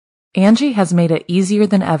Angie has made it easier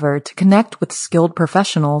than ever to connect with skilled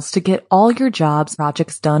professionals to get all your jobs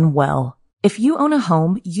projects done well. If you own a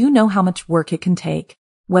home, you know how much work it can take,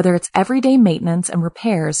 whether it's everyday maintenance and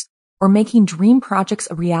repairs or making dream projects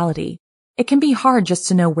a reality. It can be hard just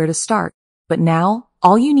to know where to start, but now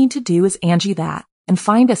all you need to do is Angie that and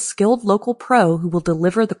find a skilled local pro who will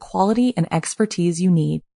deliver the quality and expertise you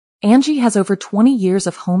need. Angie has over 20 years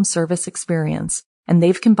of home service experience, and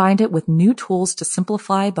they've combined it with new tools to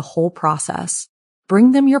simplify the whole process.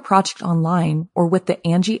 Bring them your project online or with the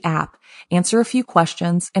Angie app, answer a few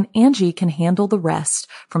questions, and Angie can handle the rest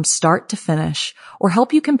from start to finish, or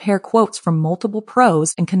help you compare quotes from multiple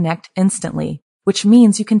pros and connect instantly, which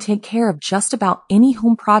means you can take care of just about any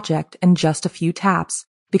home project in just a few taps.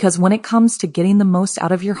 Because when it comes to getting the most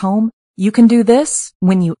out of your home, you can do this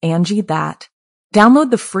when you Angie that.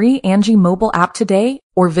 Download the free Angie mobile app today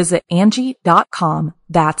or visit Angie.com.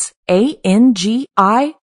 That's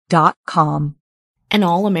ANGI.com. An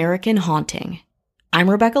All-American Haunting. I'm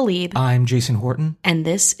Rebecca Lieb. I'm Jason Horton. And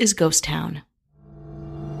this is Ghost Town.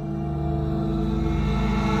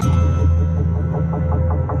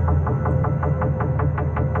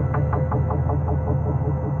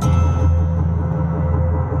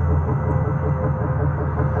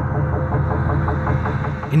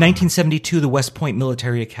 In 1972, the West Point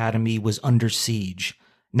Military Academy was under siege,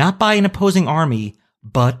 not by an opposing army,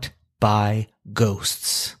 but by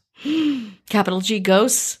ghosts. Capital G,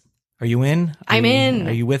 ghosts. Are you in? I'm in.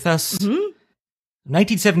 Are you with us? Mm-hmm.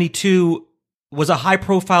 1972 was a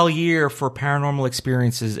high-profile year for paranormal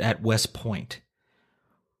experiences at West Point.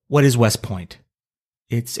 What is West Point?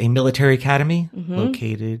 It's a military academy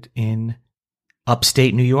located in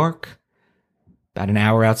upstate New York, about an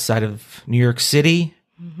hour outside of New York City.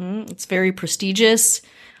 It's very prestigious.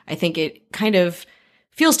 I think it kind of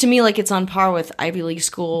feels to me like it's on par with Ivy League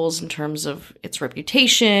schools in terms of its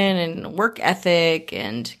reputation and work ethic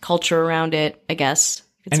and culture around it, I guess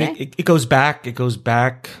you could say. It goes back.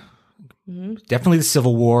 Definitely the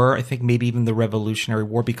Civil War. I think maybe even the Revolutionary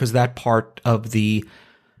War, because that part of the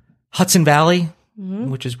Hudson Valley,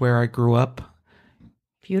 which is where I grew up,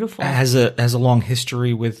 beautiful, has a long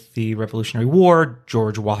history with the Revolutionary War.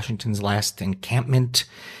 George Washington's last encampment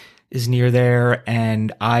is near there,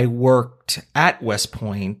 and I worked at West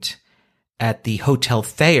Point at the Hotel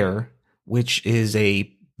Thayer, which is a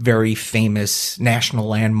very famous national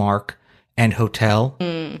landmark and hotel.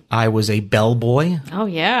 I was a bellboy. Oh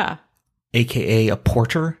yeah, AKA a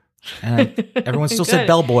porter. And everyone still said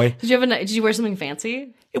bellboy. Did you wear something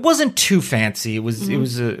fancy? It wasn't too fancy. It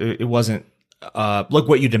wasn't like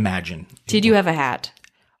what you'd imagine. Did you have a hat?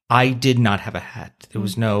 I did not have a hat. There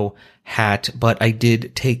was no hat, but I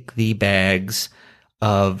did take the bags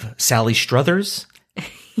of Sally Struthers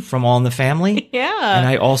from All in the Family. Yeah. And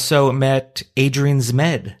I also met Adrian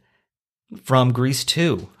Zmed from Grease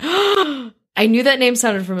 2. I knew that name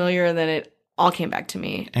sounded familiar, and then it all came back to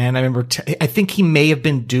me. And I remember, I think he may have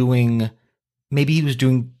been maybe he was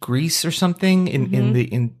doing Grease or something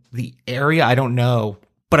in the area. I don't know.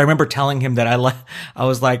 But I remember telling him that I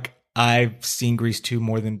was like, I've seen Grease 2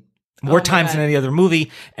 more times than any other movie.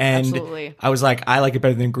 And absolutely. I was like, I like it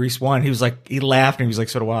better than Grease 1. He was like, he laughed and he was like,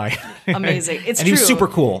 so do I. Amazing. It's and true. He was super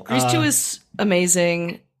cool. Grease 2 is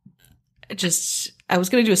amazing. I was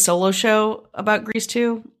going to do a solo show about Grease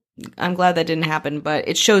 2. I'm glad that didn't happen, but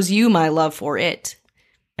it shows you my love for it.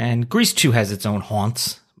 And Grease 2 has its own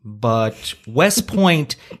haunts. But West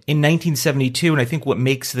Point in 1972, and I think what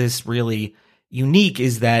makes this really unique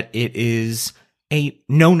is that it is a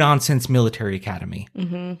no-nonsense military academy.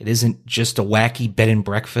 It isn't just a wacky bed and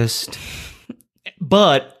breakfast.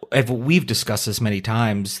 But we've discussed this many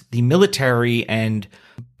times, the military and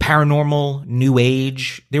paranormal, new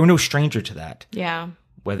age, they were no stranger to that. Yeah.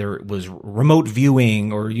 Whether it was remote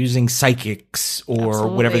viewing or using psychics or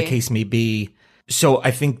whatever the case may be. So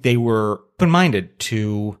I think they were open-minded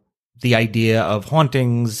to the idea of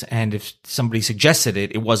hauntings, and if somebody suggested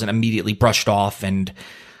it, it wasn't immediately brushed off and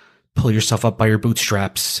pull yourself up by your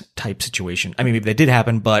bootstraps type situation. I mean, maybe that did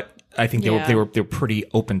happen, but I think they were they were pretty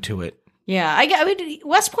open to it. Yeah, I mean,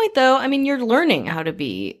 West Point though. I mean, you're learning how to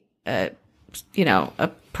be, a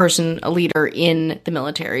person, a leader in the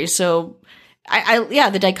military. So,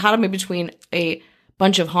 the dichotomy between a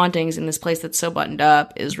bunch of hauntings in this place that's so buttoned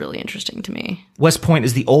up is really interesting to me. West Point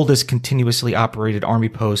is the oldest continuously operated Army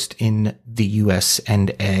post in the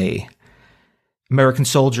US&A. American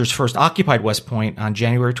soldiers first occupied West Point on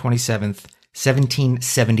January 27th,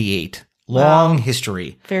 1778. Long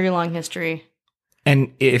history. Very long history.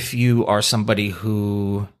 And if you are somebody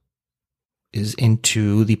who is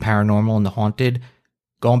into the paranormal and the haunted,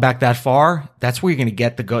 going back that far, that's where you're going to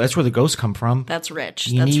get that's where the ghosts come from. That's rich.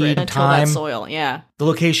 You That's need rich. Until time. that soil, yeah. The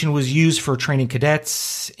location was used for training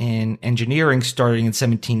cadets in engineering starting in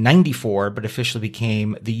 1794, but officially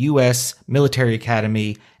became the U.S. Military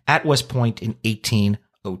Academy at West Point in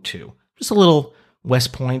 1802. Just a little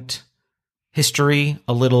West Point history,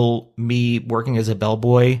 a little me working as a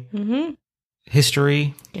bellboy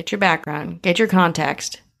history. Get your background. Get your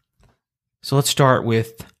context. So let's start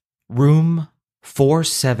with room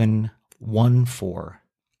 4714,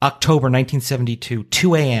 October 1972,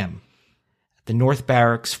 2 a.m. At the North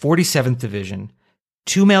Barracks, 47th Division.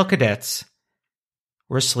 2 male cadets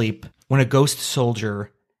were asleep when a ghost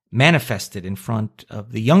soldier manifested in front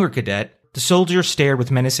of the younger cadet. The soldier stared with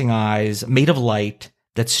menacing eyes made of light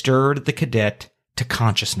that stirred the cadet to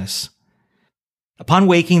consciousness. Upon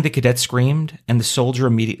waking, the cadet screamed, and the soldier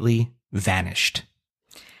immediately vanished.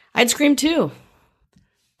 I'd scream too.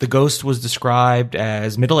 The ghost was described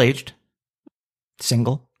as middle-aged,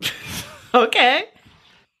 single. Okay.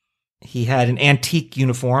 He had an antique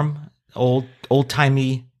uniform,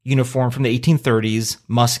 old-timey uniform from the 1830s,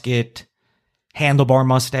 musket, handlebar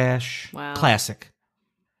mustache, Wow. classic.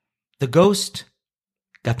 The ghost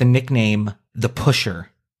got the nickname The Pusher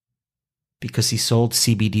because he sold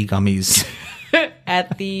CBD gummies.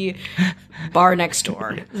 At the bar next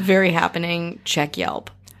door. Very happening. Check Yelp.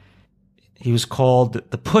 He was called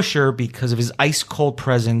The Pusher because of his ice-cold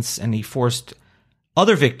presence, and he forced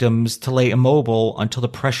other victims to lay immobile until the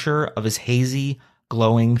pressure of his hazy,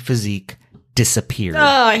 glowing physique disappeared. Oh,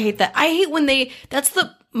 I hate that. I hate when that's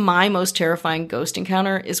my most terrifying ghost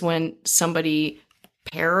encounter is when somebody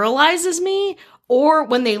paralyzes me or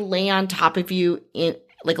when they lay on top of you in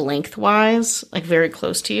like lengthwise, like very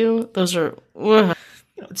close to you. Those are, ugh.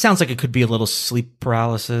 It sounds like it could be a little sleep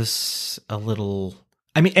paralysis, a little...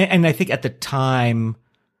 I mean, and I think at the time,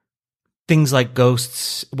 things like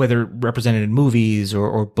ghosts, whether represented in movies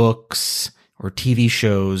or books or TV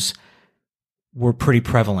shows, were pretty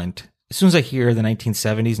prevalent. As soon as I hear the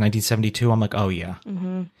 1970s, 1972, I'm like, oh yeah.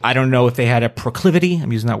 Mm-hmm. I don't know if they had a proclivity,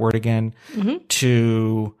 I'm using that word again,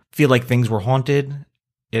 to feel like things were haunted.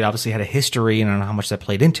 It obviously had a history, and I don't know how much that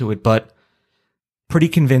played into it, but pretty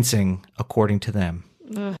convincing, according to them.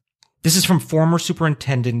 Ugh. This is from former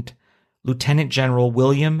Superintendent Lieutenant General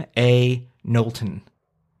William A. Knowlton.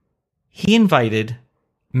 He invited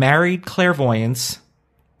married clairvoyants,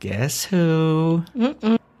 guess who?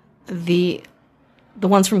 The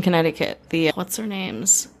ones from Connecticut. What's their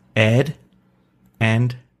names? Ed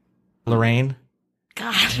and Lorraine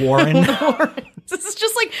God. Warren. This is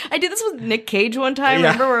just like, I did this with Nick Cage one time,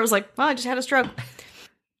 Yeah. remember, where I was like, oh, I just had a stroke.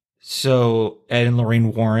 So Ed and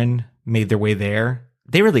Lorraine Warren made their way there.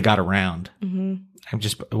 They really got around. I'm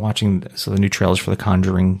just watching the new trailers for The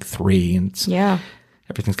Conjuring 3, and Yeah.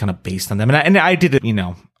 everything's kind of based on them. And I did it,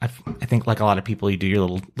 I think like a lot of people, you do your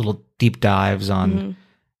little deep dives on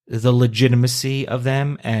the legitimacy of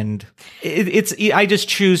them. And I just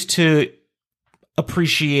choose to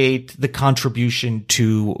appreciate the contribution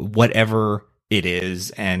to whatever it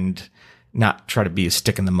is and not try to be a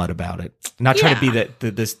stick in the mud about it. Not try to be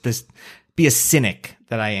be a cynic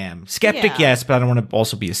that I am. Skeptic, yes, but I don't want to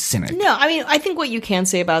also be a cynic. No, I mean, I think what you can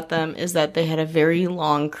say about them is that they had a very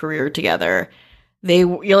long career together.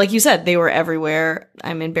 Like you said, they were everywhere.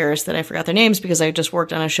 I'm embarrassed that I forgot their names because I just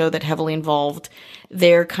worked on a show that heavily involved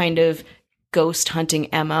their kind of ghost hunting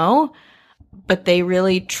MO, but they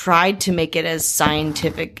really tried to make it as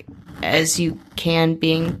scientific as you can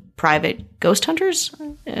being private ghost hunters,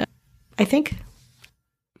 I think.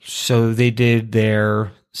 So they did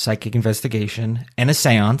their psychic investigation and a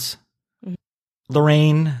seance.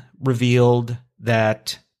 Lorraine revealed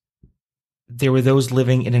that there were those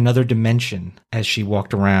living in another dimension as she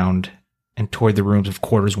walked around and toured the rooms of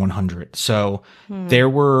quarters 100. So there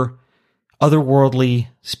were otherworldly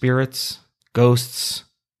spirits, ghosts,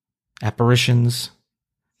 apparitions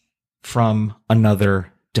from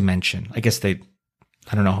another dimension. I guess I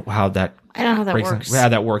don't know how that I don't know how that works. How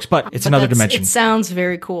that works, but it's another dimension. It sounds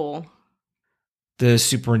very cool. The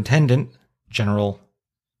Superintendent, General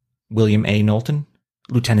William A. Knowlton,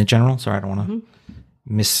 Lieutenant General. Sorry, I don't want to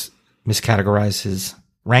miscategorize his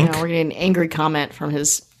rank. We're getting an angry comment from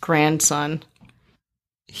his grandson.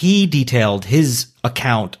 He detailed his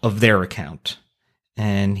account of their account,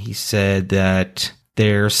 and he said that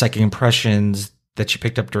their psychic impressions that she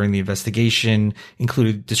picked up during the investigation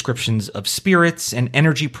included descriptions of spirits and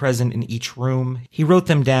energy present in each room. He wrote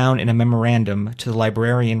them down in a memorandum to the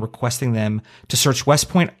librarian requesting them to search West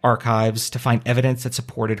Point archives to find evidence that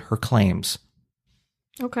supported her claims.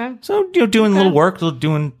 Okay. So, doing a little work,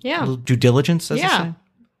 doing a little due diligence, as they say. I'm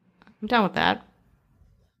down with that.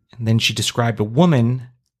 And then she described a woman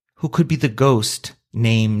who could be the ghost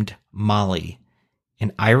named Molly,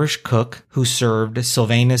 an Irish cook who served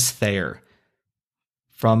Sylvanus Thayer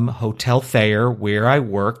from Hotel Thayer, where I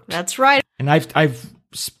worked. That's right. And I've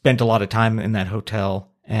spent a lot of time in that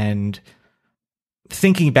hotel, and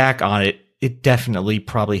thinking back on it, it definitely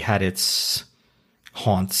probably had its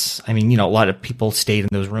haunts. I mean, a lot of people stayed in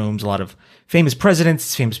those rooms, a lot of famous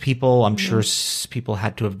presidents, famous people. I'm sure people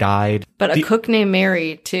had to have died. But a cook named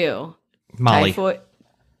Mary, too. Molly.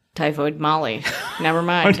 Typhoid Molly. Never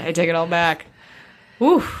mind. I take it all back.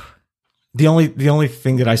 Whew. The only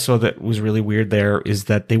thing that I saw that was really weird there is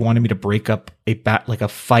that they wanted me to break up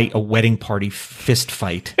a wedding party fist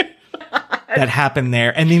fight that happened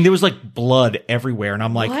there. I mean, there was like blood everywhere, and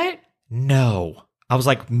I'm like, What? No. I was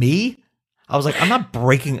like, me? I was like, I'm not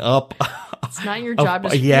breaking up. It's not your job.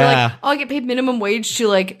 Yeah. You're like, I get paid minimum wage to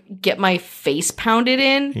like get my face pounded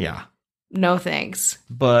in. Yeah. No thanks.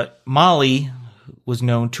 But Molly was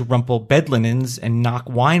known to rumple bed linens and knock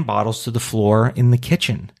wine bottles to the floor in the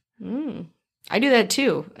kitchen. I do that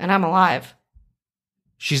too, and I'm alive.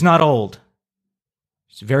 She's not old.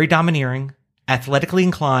 She's very domineering, athletically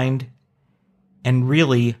inclined, and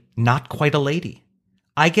really not quite a lady.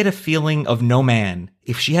 I get a feeling of no man.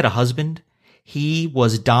 If she had a husband, he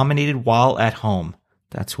was dominated while at home.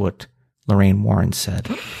 That's what Lorraine Warren said.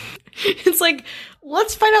 It's like,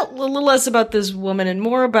 let's find out a little less about this woman and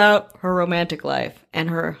more about her romantic life and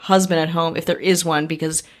her husband at home, if there is one,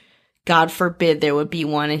 because God forbid there would be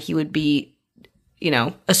one and he would be,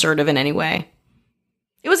 assertive in any way.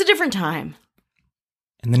 It was a different time.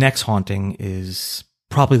 And the next haunting is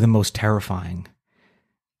probably the most terrifying.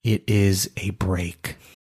 It is a break.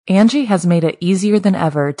 Angie has made it easier than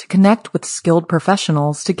ever to connect with skilled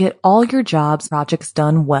professionals to get all your jobs projects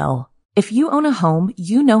done well. If you own a home,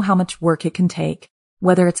 you know how much work it can take,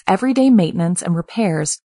 whether it's everyday maintenance and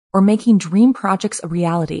repairs or making dream projects a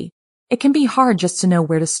reality. It can be hard just to know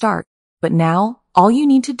where to start, but now all you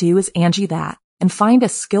need to do is Angie that and find a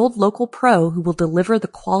skilled local pro who will deliver the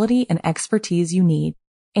quality and expertise you need.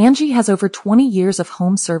 Angie has over 20 years of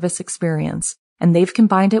home service experience, and they've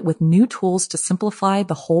combined it with new tools to simplify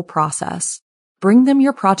the whole process. Bring them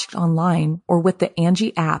your project online or with the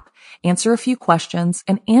Angie app, answer a few questions,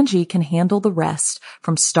 and Angie can handle the rest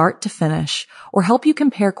from start to finish, or help you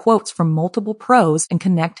compare quotes from multiple pros and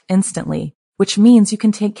connect instantly, which means you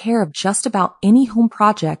can take care of just about any home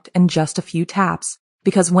project in just a few taps.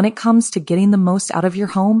 Because when it comes to getting the most out of your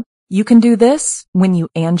home, you can do this when you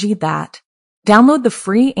Angie that. Download the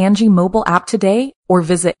free Angie mobile app today or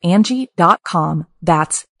visit Angie.com.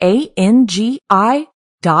 That's ANGI.com.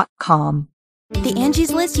 The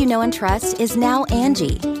Angie's List you know and trust is now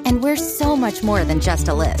Angie, and we're so much more than just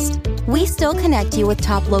a list. We still connect you with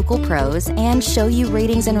top local pros and show you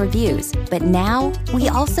ratings and reviews, but now we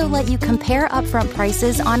also let you compare upfront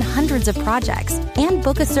prices on hundreds of projects and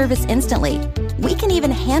book a service instantly. We can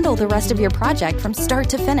even handle the rest of your project from start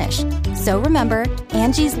to finish. So remember,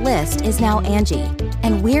 Angie's List is now Angie,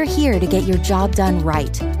 and we're here to get your job done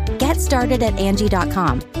right. Get started at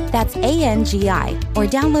Angie.com. That's ANGI, or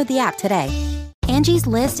download the app today. Angie's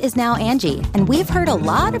List is now Angie, and we've heard a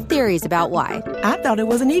lot of theories about why. I thought it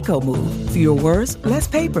was an eco move. Fewer words, less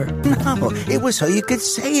paper. No, it was so you could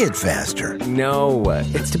say it faster. No,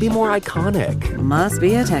 it's to be more iconic. Must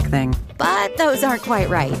be a tech thing. But those aren't quite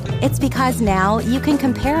right. It's because now you can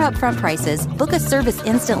compare upfront prices, book a service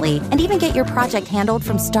instantly, and even get your project handled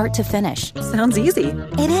from start to finish. Sounds easy.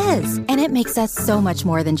 It is, and it makes us so much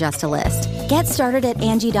more than just a list. Get started at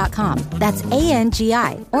Angie.com. That's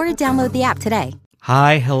ANGI, or download the app today.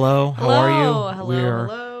 Hi, hello, how are you? Hello, We're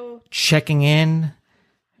hello. checking in,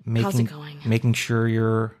 How's it going? making sure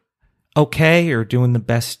you're okay or doing the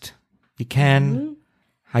best you can. Mm-hmm.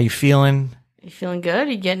 How you feeling? You feeling good?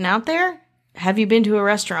 Are you getting out there? Have you been to a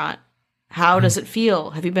restaurant? How does it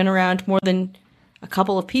feel? Have you been around more than a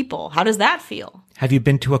couple of people? How does that feel? Have you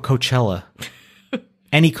been to a Coachella?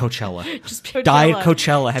 Any Coachella? Just Coachella. Diet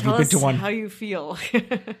Coachella. Have Tell you been us to one? How you feel?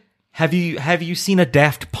 Have you seen a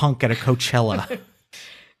Daft Punk at a Coachella?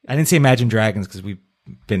 I didn't say Imagine Dragons because we've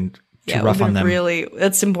been too rough on them. Really,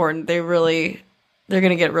 that's important. They're going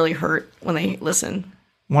to get really hurt when they listen.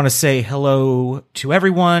 Want to say hello to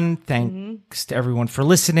everyone. Thanks to everyone for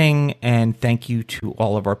listening, and thank you to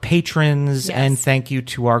all of our patrons, Yes. and thank you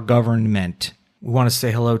to our government. We want to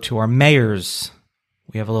say hello to our mayors.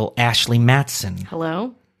 We have a little Ashley Matson,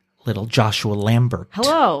 Hello? little Joshua Lambert,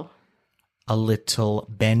 Hello. a little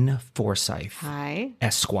Ben Forsyth, Hi.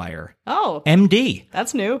 Esquire, Oh, MD,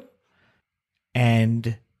 that's new.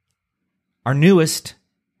 and our newest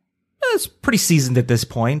is pretty seasoned at this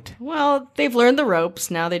point, Well, they've learned the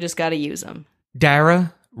ropes. Now they just got to use them.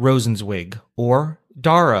 Dara Rosenzweig, or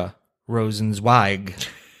Dara Rosenzweig.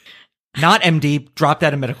 Not MD, dropped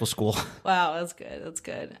out of medical school. Wow, that's good. That's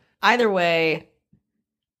good. Either way,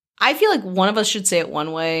 I feel like one of us should say it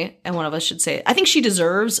one way and one of us should say it. I think she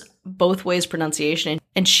deserves both ways pronunciation,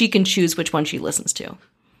 and she can choose which one she listens to.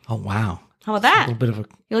 Oh, wow. How about that? A little bit of a...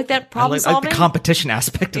 You like that problem I solving? like the competition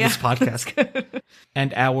aspect of this podcast.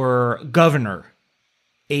 And our governor,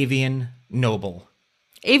 Avian Noble.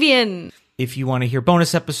 Avian. If you want to hear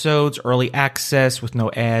bonus episodes, early access with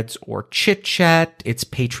no ads or chit chat, it's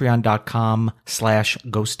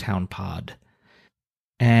patreon.com/ghosttownpod.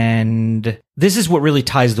 And this is what really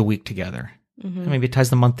ties the week together. Mm-hmm. Maybe it ties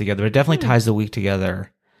the month together. It definitely ties the week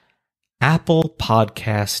together. Apple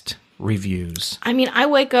Podcast reviews. I mean, I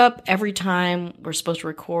wake up every time we're supposed to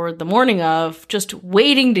record the morning of just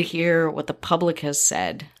waiting to hear what the public has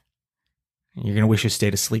said. You're going to wish you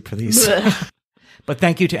stayed asleep for these. But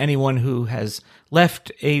thank you to anyone who has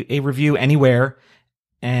left a review anywhere.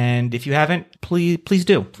 And if you haven't, please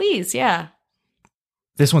do. Please, yeah.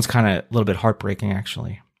 This one's kind of a little bit heartbreaking,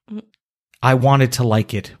 actually. I wanted to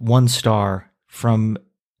like it. 1 star from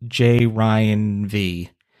J. Ryan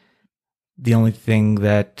V. The only thing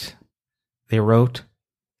that they wrote,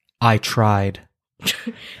 I tried.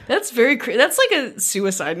 That's very that's like a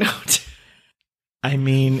suicide note. I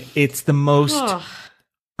mean, it's the most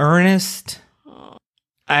earnest.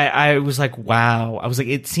 I was like, wow. I was like,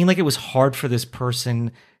 it seemed like it was hard for this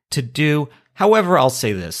person to do. However, I'll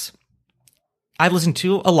say this. I've listened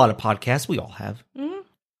to a lot of podcasts. We all have. Mm-hmm.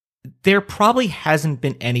 There probably hasn't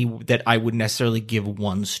been any that I would necessarily give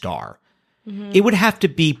 1 star. Mm-hmm. It would have to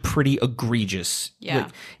be pretty egregious. Yeah.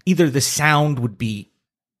 Like, either the sound would be,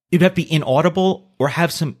 it'd have to be inaudible or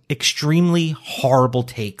have some extremely horrible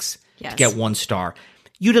takes to get 1 star.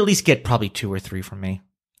 You'd at least get probably 2 or 3 from me.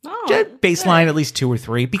 Oh, baseline, at least 2 or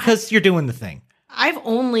 3, because you're doing the thing. I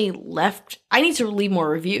need to leave more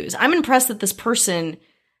reviews. I'm impressed that this person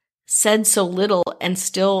said so little and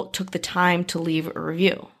still took the time to leave a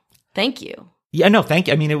review. Thank you. Yeah, no, thank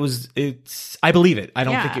you. I mean, I believe it. I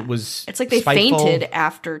don't think it was It's like they spiteful. fainted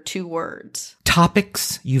after 2 words.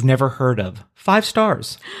 Topics you've never heard of. 5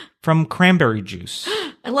 stars from Cranberry Juice.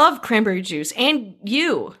 I love Cranberry Juice. And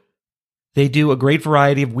you. They do a great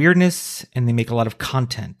variety of weirdness, and they make a lot of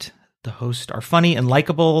content. The hosts are funny and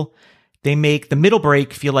likable. They make the middle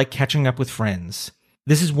break feel like catching up with friends.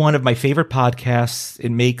 This is one of my favorite podcasts.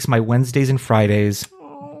 It makes my Wednesdays and Fridays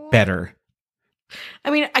better.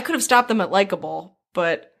 I mean, I could have stopped them at likable,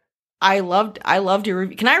 but I loved your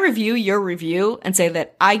review. Can I review your review and say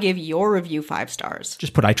that I give your review 5 stars?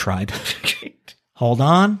 Just put I tried. Hold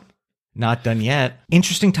on. Not done yet.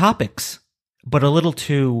 Interesting topics, but a little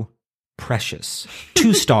too precious.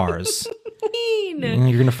 2 stars. You're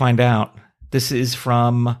going to find out. This is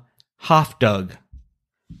from Hofdug.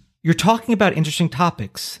 You're talking about interesting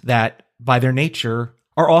topics that, by their nature,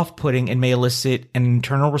 are off-putting and may elicit an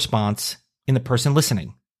internal response in the person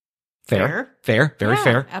listening. Fair. Very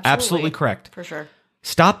fair. Absolutely correct. For sure.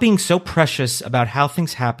 Stop being so precious about how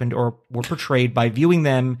things happened or were portrayed by viewing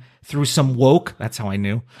them through some woke, that's how I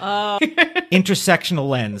knew, intersectional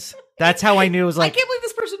lens. That's how I knew. It was like, I can't believe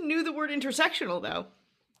this person knew the word intersectional, though.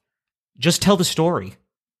 Just tell the story.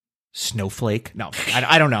 Snowflake. No,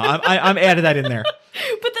 I don't know. I'm added that in there.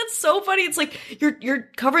 But that's so funny. It's like you're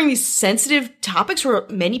covering these sensitive topics where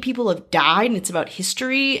many people have died, and it's about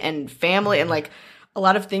history and family and like a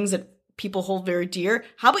lot of things that people hold very dear.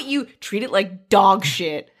 How about you treat it like dog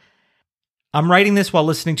shit? I'm writing this while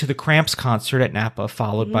listening to the Cramps concert at Napa,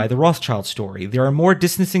 followed by the Rothschild story. There are more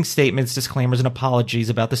distancing statements, disclaimers, and apologies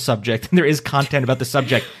about the subject than there is content about the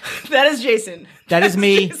subject. That is Jason. That is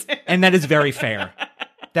me, Jason. And that is very fair.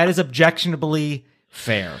 That is objectionably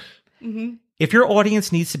fair. Mm-hmm. If your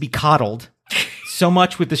audience needs to be coddled so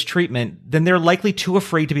much with this treatment, then they're likely too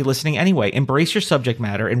afraid to be listening anyway. Embrace your subject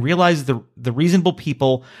matter and realize the reasonable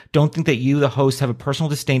people don't think that you, the host, have a personal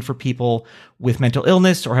disdain for people with mental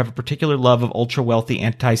illness or have a particular love of ultra-wealthy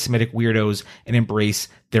anti-Semitic weirdos and embrace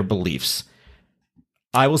their beliefs.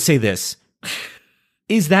 I will say this.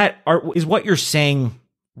 Is what you're saying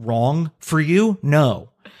wrong for you?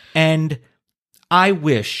 No. And I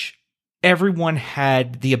wish everyone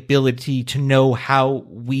had the ability to know how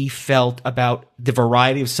we felt about the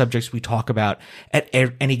variety of subjects we talk about at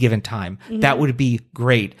any given time. Mm-hmm. That would be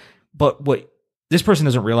great. But what this person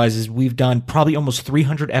doesn't realize is we've done probably almost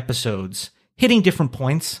 300 episodes hitting different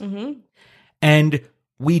points. Mm-hmm. And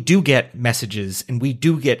we do get messages and we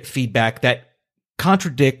do get feedback that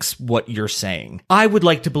contradicts what you're saying. I would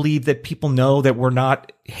like to believe that people know that we're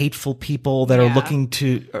not hateful people that are looking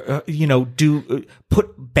to,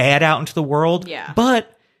 put bad out into the world. Yeah.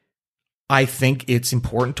 But I think it's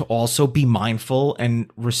important to also be mindful and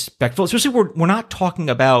respectful, especially we're not talking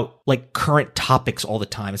about like current topics all the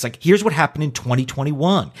time. It's like, here's what happened in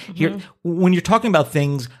 2021. Here, when you're talking about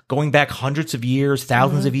things going back hundreds of years,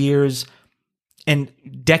 thousands of years, and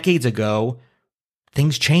decades ago,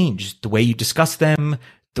 things changed. The way you discuss them,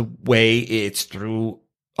 the way it's through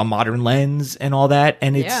a modern lens and all that.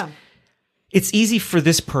 And it's easy for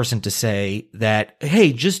this person to say that,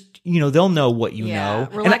 hey, just, they'll know what you know.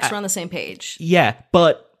 Relax, we're on the same page. Yeah,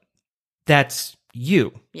 but that's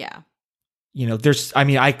you. Yeah.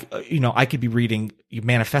 I could be reading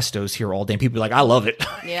manifestos here all day and people be like, I love it.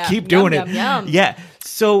 Yeah. Keep doing Yum, it. yum, yum. Yeah.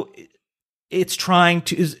 So it's trying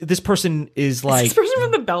to, this person is like. Is this person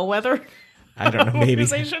from the Bellwether? I don't know, maybe.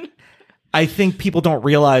 Organization? I think people don't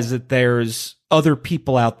realize that there's other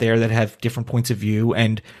people out there that have different points of view,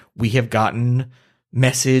 and we have gotten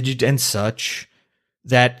messaged and such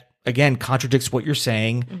that, again, contradicts what you're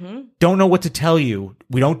saying. Don't know what to tell you.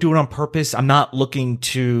 We don't do it on purpose. I'm not looking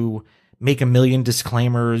to make a million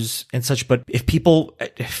disclaimers and such, but if people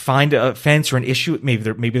find a offense or an issue, maybe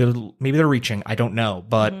they're reaching. I don't know,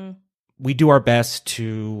 but we do our best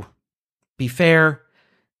to be fair,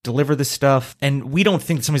 deliver this stuff, and we don't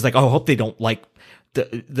think that somebody's like, oh, I hope they don't like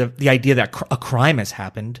the idea that a crime has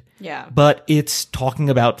happened. Yeah. But it's talking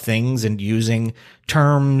about things and using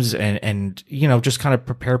terms and just kind of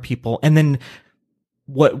prepare people. And then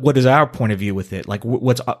what is our point of view with it? Like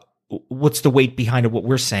what's the weight behind it, what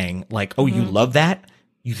we're saying? Like, oh, you love that?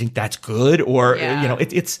 You think that's good? Or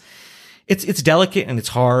it's delicate and it's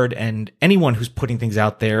hard, and anyone who's putting things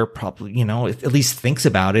out there probably, at least thinks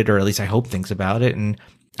about it, or at least I hope thinks about it. And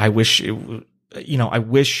I wish I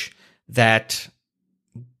wish that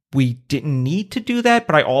we didn't need to do that,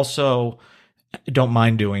 but I also don't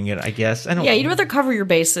mind doing it, I guess. You'd rather cover your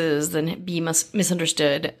bases than be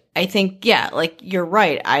misunderstood. I think, like you're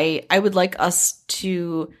right. I would like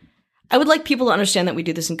people to understand that we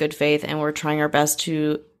do this in good faith and we're trying our best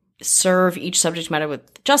to serve each subject matter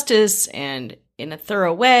with justice and in a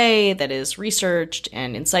thorough way that is researched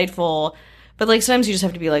and insightful. But like sometimes you just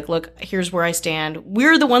have to be like, look, here's where I stand.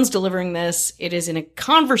 We're the ones delivering this. It is in a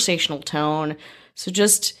conversational tone. So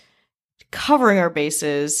just covering our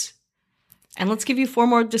bases. And let's give you 4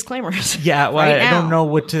 more disclaimers. Yeah, well, right I don't know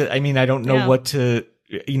what to, I don't know what to,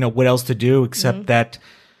 what else to do except that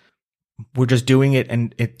we're just doing it,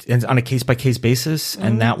 and it's on a case-by-case basis.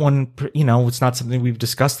 And that one, it's not something we've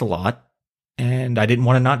discussed a lot, and I didn't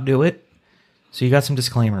want to not do it. So you got some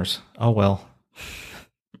disclaimers. Oh, well.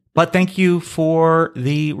 But thank you for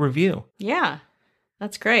the review. Yeah,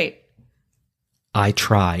 that's great. I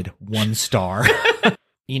tried 1 star.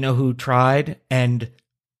 You know who tried and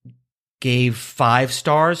gave 5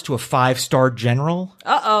 stars to a 5-star general?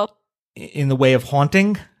 Uh-oh. In the way of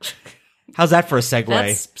haunting? How's that for a segue?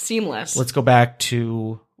 That's seamless. Let's go back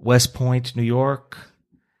to West Point, New York,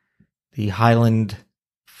 the Highland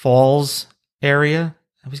Falls area.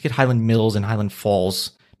 I always get Highland Mills and Highland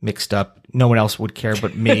Falls mixed up. No one else would care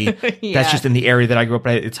but me. Yeah. That's just in the area that I grew up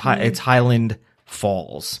in. It's Highland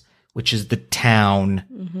Falls, which is the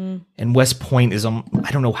town. And West Point is, I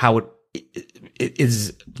don't know how it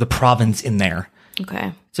is the province in there.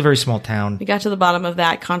 Okay. It's a very small town. We got to the bottom of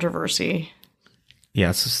that controversy.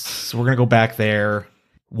 Yes, so we're going to go back there,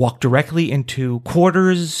 walk directly into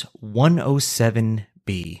quarters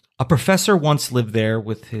 107B. A professor once lived there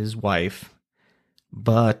with his wife,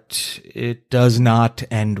 but it does not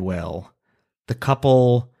end well. The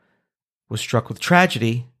couple was struck with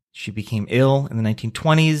tragedy. She became ill in the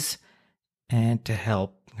 1920s, and to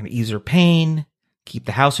help kind of ease her pain, keep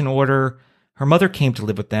the house in order, her mother came to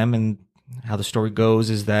live with them. And how the story goes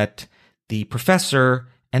is that the professor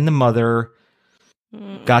and the mother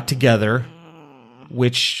got together,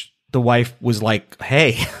 which the wife was like,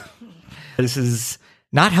 hey, this is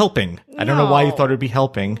not helping. I don't know why you thought it would be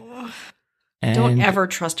helping. And don't ever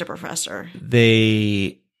trust a professor.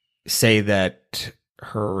 They say that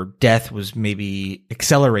her death was maybe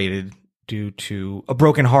accelerated due to a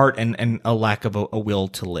broken heart and a lack of a will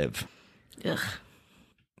to live. Ugh.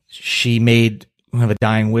 She made a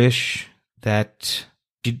dying wish that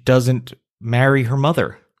she doesn't marry her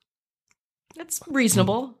mother. That's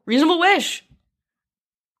reasonable. Reasonable wish.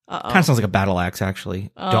 Kind of sounds like a battle axe,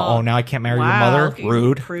 actually. Oh. Now I can't marry your Wow, mother? look at you,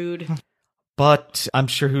 Rude. Prude. But I'm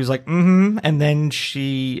sure he was like, and then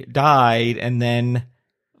she died, and then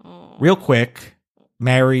real quick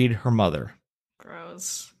married her mother.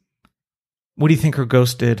 Gross. What do you think her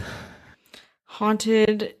ghost did?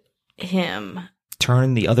 Haunted him.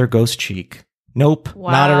 Turn the other ghost cheek. Nope,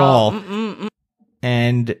 Wow. not at all. Mm-mm-mm.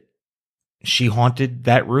 And she haunted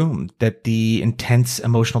that room, that the intense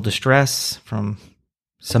emotional distress from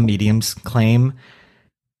some mediums claim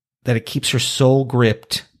that it keeps her soul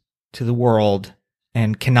gripped to the world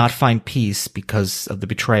and cannot find peace because of the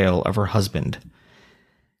betrayal of her husband.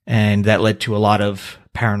 And that led to a lot of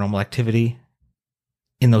paranormal activity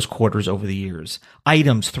in those quarters over the years.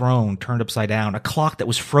 Items thrown, turned upside down. A clock that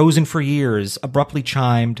was frozen for years abruptly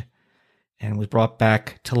chimed and was brought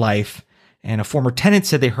back to life. And a former tenant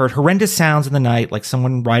said they heard horrendous sounds in the night, like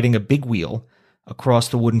someone riding a big wheel across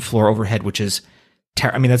the wooden floor overhead, which is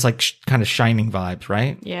that's like kind of Shining vibes,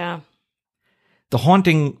 right? Yeah. The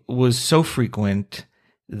haunting was so frequent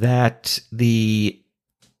that they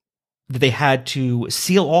had to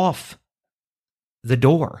seal off the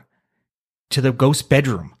door to the ghost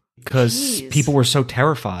bedroom because people were so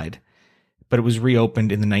terrified. But it was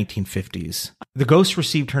reopened in the 1950s. The ghost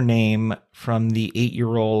received her name from the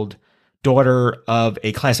 8-year-old daughter of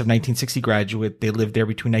a class of 1960 graduate. They lived there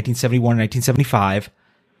between 1971 and 1975.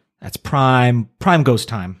 That's prime ghost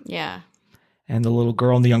time. Yeah. And the little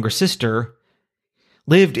girl and the younger sister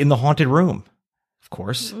lived in the haunted room, of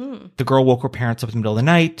course. The girl woke her parents up in the middle of the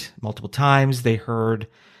night multiple times. They heard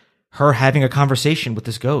her having a conversation with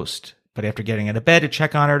this ghost. But after getting out of bed to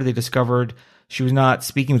check on her, they discovered she was not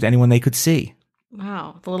speaking with anyone they could see.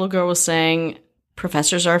 Wow. The little girl was saying,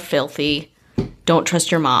 professors are filthy. Don't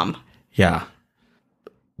trust your mom. Yeah.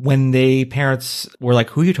 When the parents were like,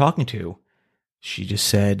 who are you talking to? She just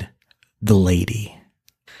said, the lady.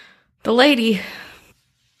 The lady.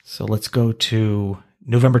 So let's go to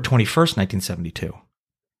November 21st, 1972.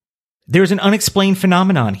 There's an unexplained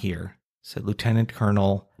phenomenon here, said Lieutenant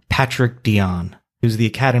Colonel Patrick Dion, who's the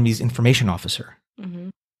Academy's information officer. Mm-hmm.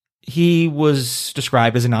 He was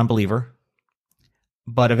described as a non-believer,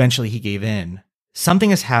 but eventually he gave in. Something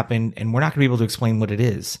has happened, and we're not going to be able to explain what it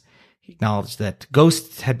is. He acknowledged that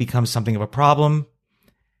ghosts had become something of a problem,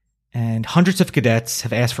 and hundreds of cadets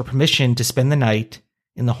have asked for permission to spend the night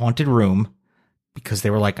in the haunted room because they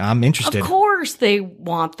were like, I'm interested. Of course they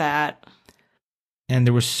want that. And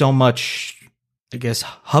there was so much, I guess,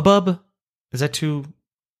 hubbub. Is that too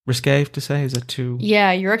risque to say? Is that too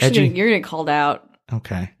Yeah, you're edgy? actually you're gonna get called out.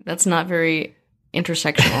 Okay. That's not very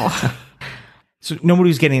intersectional. So nobody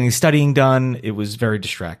was getting any studying done. It was very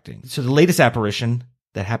distracting. So the latest apparition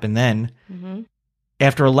that happened then,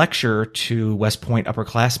 after a lecture to West Point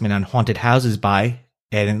upperclassmen on haunted houses by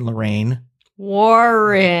Ed and Lorraine.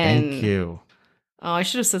 Warren. Thank you. Oh, I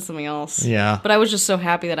should have said something else. Yeah. But I was just so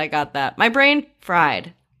happy that I got that. My brain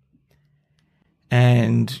fried.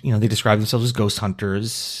 And, they describe themselves as ghost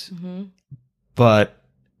hunters. But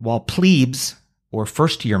while plebes, or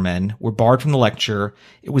first-year men, were barred from the lecture,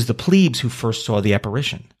 it was the plebes who first saw the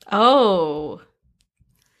apparition. Oh.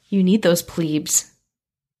 You need those plebes.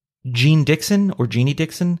 Jeannie Dixon,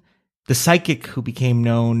 the psychic who became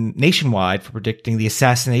known nationwide for predicting the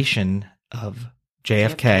assassination of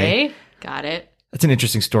JFK. Okay. Got it. That's an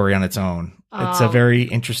interesting story on its own. It's a very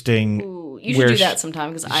interesting... Ooh, you should do that sometime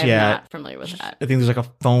because I'm not familiar with that. I think there's like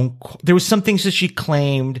a phone call. There was some things that she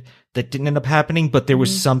claimed that didn't end up happening, but there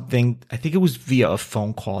was something, I think it was via a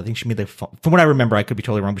phone call. I think she made the phone, from what I remember, I could be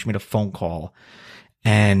totally wrong, but she made a phone call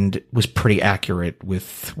and was pretty accurate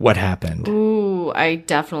with what happened. Ooh, I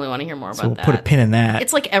definitely want to hear more about So we'll that. put a pin in that.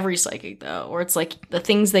 It's like every psychic though, or it's like the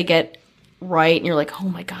things they get right and you're like, oh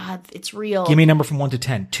my God, it's real. Give me a number from 1 to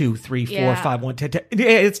 10. 2, 3, 4, Yeah. 5, 1, 10, 10. Yeah,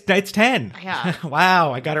 it's 10. Yeah.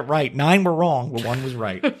 Wow, I got it right. 9 were wrong, but 1 was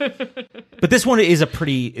right. But this one is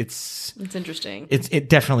it's interesting. It's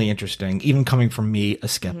definitely interesting, even coming from me, a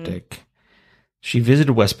skeptic. She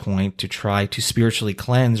visited West Point to try to spiritually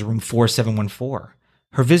cleanse room 4714.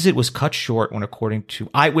 Her visit was cut short when, according to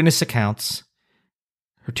eyewitness accounts,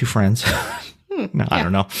 her 2 friends, I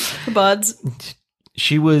don't know, The buds.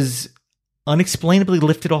 she was unexplainably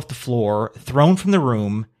lifted off the floor, thrown from the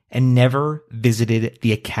room, and never visited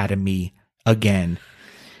the academy again.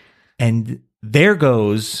 And there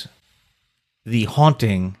goes the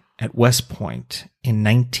haunting at West Point in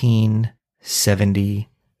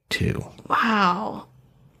 1972. Wow.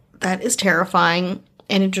 That is terrifying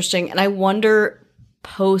and interesting. And I wonder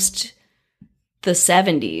post the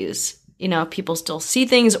 70s, if people still see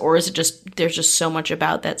things, or is it just, there's just so much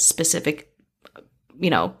about that specific,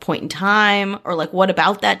 point in time, or like what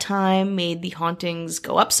about that time made the hauntings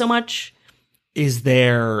go up so much? Is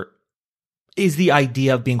the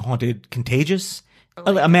idea of being haunted contagious?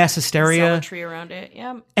 Or like A mass hysteria? zealotry around it,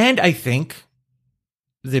 yeah. And I think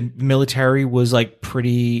the military was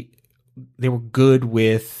they were good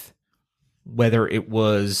with whether it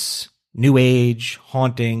was New Age,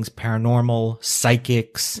 hauntings, paranormal,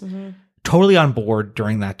 psychics, totally on board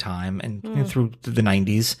during that time and through the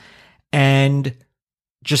 90s. And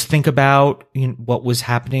just think about what was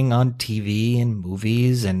happening on TV and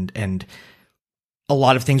movies, and a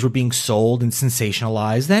lot of things were being sold and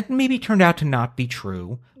sensationalized that maybe turned out to not be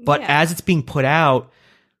true. But as it's being put out,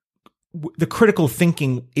 the critical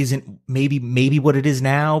thinking isn't maybe what it is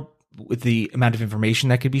now with the amount of information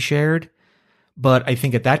that could be shared. But I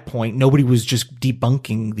think at that point, nobody was just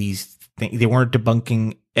debunking these things. They weren't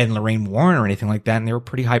debunking Ed and Lorraine Warren or anything like that. And they were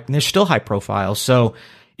pretty high, and they're still high profile. So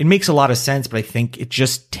it makes a lot of sense, but I think it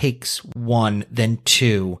just takes one, then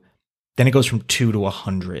two, then it goes from 2 to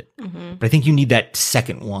 100. Mm-hmm. But I think you need that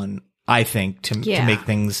second one, I think, to make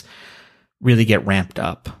things really get ramped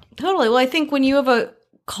up. Totally. Well, I think when you have a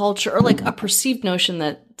culture or like a perceived notion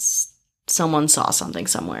that someone saw something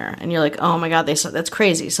somewhere and you're like, oh my God, that's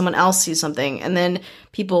crazy. Someone else sees something. And then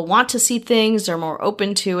people want to see things. They're more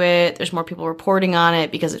open to it. There's more people reporting on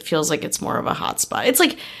it because it feels like it's more of a hotspot. It's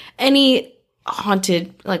like any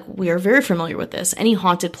haunted, like we are very familiar with this, any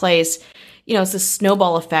haunted place, it's this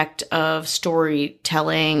snowball effect of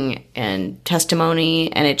storytelling and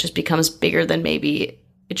testimony, and it just becomes bigger than maybe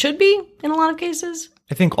it should be in a lot of cases.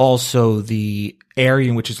 I think also the area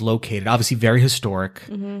in which it's located, obviously very historic.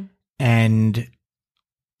 Mm-hmm. And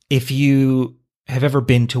if you have ever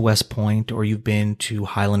been to West Point or you've been to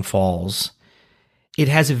Highland Falls, it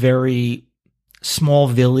has a very small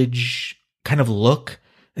village kind of look.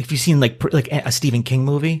 Like if you've seen like a Stephen King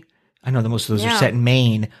movie, I know that most of those are set in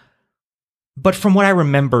Maine. But from what I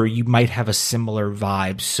remember, you might have a similar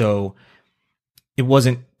vibe. So it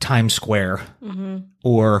wasn't Times Square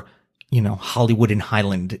or, Hollywood and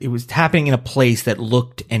Highland. It was happening in a place that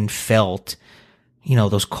looked and felt,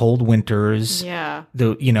 those cold winters. Yeah.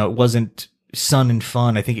 It wasn't sun and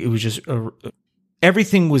fun. I think it was just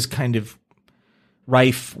everything was kind of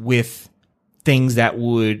rife with things that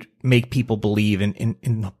would make people believe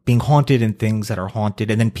in being haunted and things that are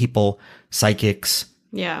haunted. And then people, psychics.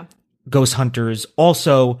 Yeah. Ghost hunters.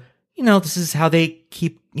 Also, this is how they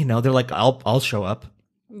keep, they're like, I'll show up.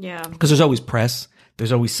 Yeah. Because there's always press.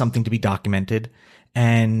 There's always something to be documented.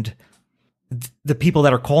 And the people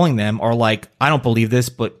that are calling them are like, I don't believe this,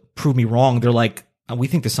 but prove me wrong. They're like, we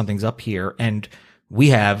think there's something's up here. And we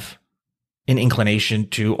have an inclination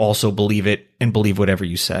to also believe it and believe whatever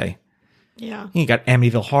you say. Yeah. You got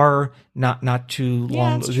Amityville Horror, not too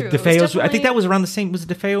long. That's true. DeFeo's, I think that was around the same, was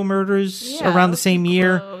the DeFeo murders around the same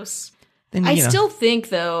year? Close. Then, I still think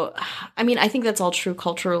though, I think that's all true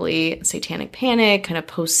culturally. Satanic Panic, kind of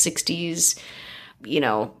post-60s,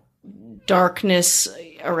 darkness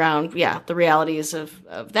around, the realities of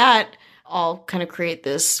that all kind of create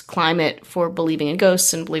this climate for believing in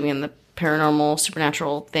ghosts and believing in the paranormal,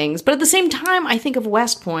 supernatural things. But at the same time, I think of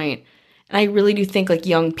West Point, and I really do think like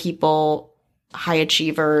young people, high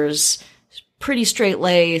achievers, pretty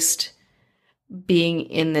straight-laced, being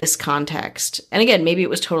in this context. And again, maybe it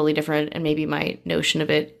was totally different and maybe my notion of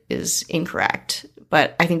it is incorrect.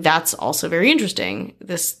 But I think that's also very interesting.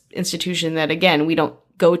 This institution that, again, we don't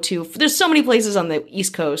go to. There's so many places on the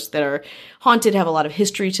East Coast that are haunted, have a lot of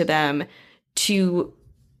history to them. To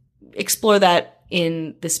explore that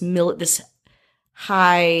in this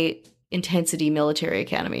high intensity military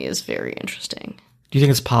academy is very interesting. Do you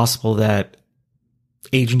think it's possible that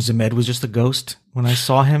Agent Zemed was just a ghost when I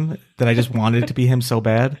saw him, that I just wanted it to be him so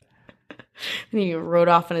bad? And he rode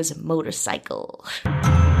off on his motorcycle.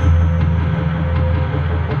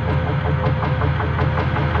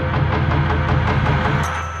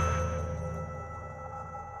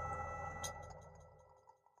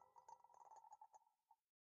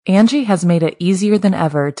 Angie has made it easier than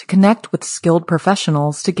ever to connect with skilled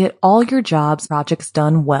professionals to get all your jobs projects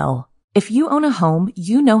done well. If you own a home,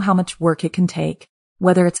 you know how much work it can take,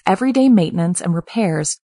 whether it's everyday maintenance and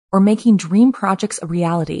repairs or making dream projects a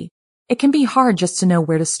reality. It can be hard just to know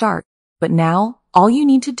where to start, but now all you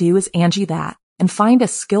need to do is Angie that and find a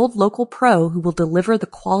skilled local pro who will deliver the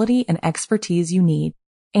quality and expertise you need.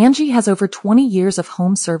 Angie has over 20 years of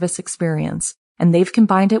home service experience, and they've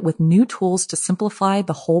combined it with new tools to simplify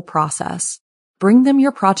the whole process. Bring them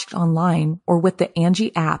your project online or with the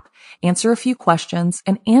Angie app, answer a few questions,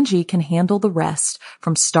 and Angie can handle the rest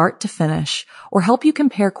from start to finish, or help you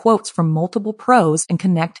compare quotes from multiple pros and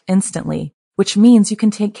connect instantly, which means you can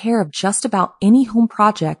take care of just about any home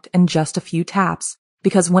project in just a few taps.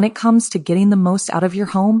 Because when it comes to getting the most out of your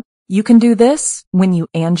home, you can do this when you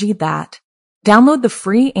Angie that. Download the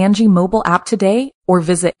free Angie mobile app today or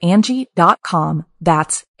visit Angie.com.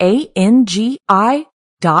 That's ANGI.com.